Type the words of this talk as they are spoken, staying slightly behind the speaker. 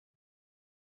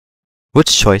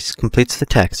Which choice completes the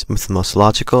text with the most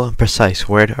logical and precise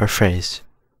word or phrase?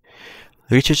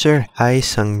 Researcher Hai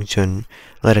Sung-jun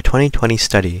led a 2020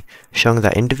 study showing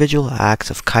that individual acts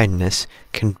of kindness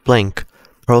can blink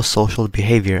pro-social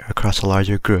behavior across a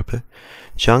larger group.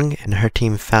 Jung and her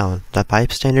team found that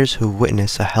bystanders who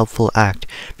witness a helpful act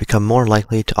become more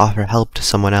likely to offer help to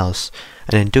someone else,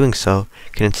 and in doing so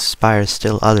can inspire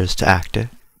still others to act.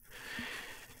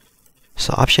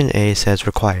 So option A says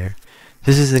require.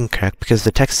 This is incorrect because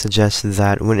the text suggests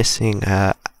that witnessing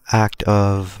an act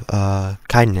of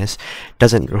kindness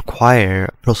doesn't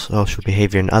require pro-social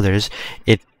behavior in others.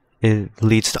 It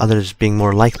leads to others being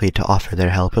more likely to offer their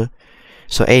help.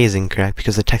 So A is incorrect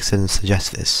because the text doesn't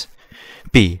suggest this.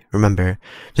 B, remember,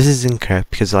 this is incorrect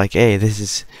because like A,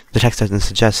 the text doesn't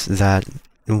suggest that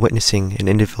witnessing an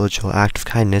individual act of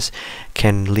kindness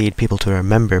can lead people to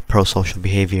remember pro-social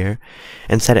behavior.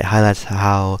 Instead, it highlights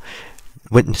how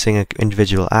witnessing an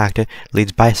individual act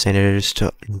leads bystanders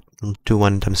to do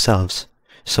one themselves.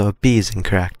 So B is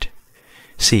incorrect.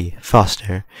 C,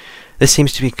 foster. This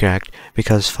seems to be correct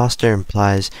because foster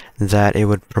implies that it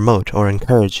would promote or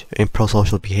encourage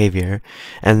pro-social behavior,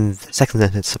 and the second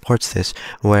sentence supports this,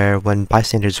 where when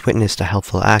bystanders witnessed a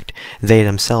helpful act, they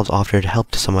themselves offered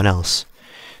help to someone else.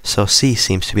 So C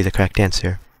seems to be the correct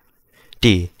answer.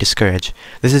 D, discourage.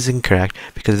 This is incorrect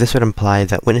because this would imply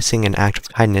that witnessing an act of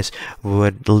kindness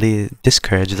would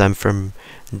discourage them from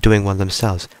doing one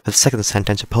themselves. But the second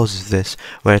sentence opposes this,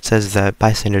 where it says that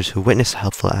bystanders who witness a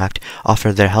helpful act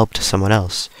offer their help to someone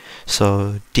else.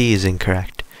 So D is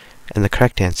incorrect, and the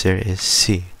correct answer is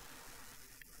C.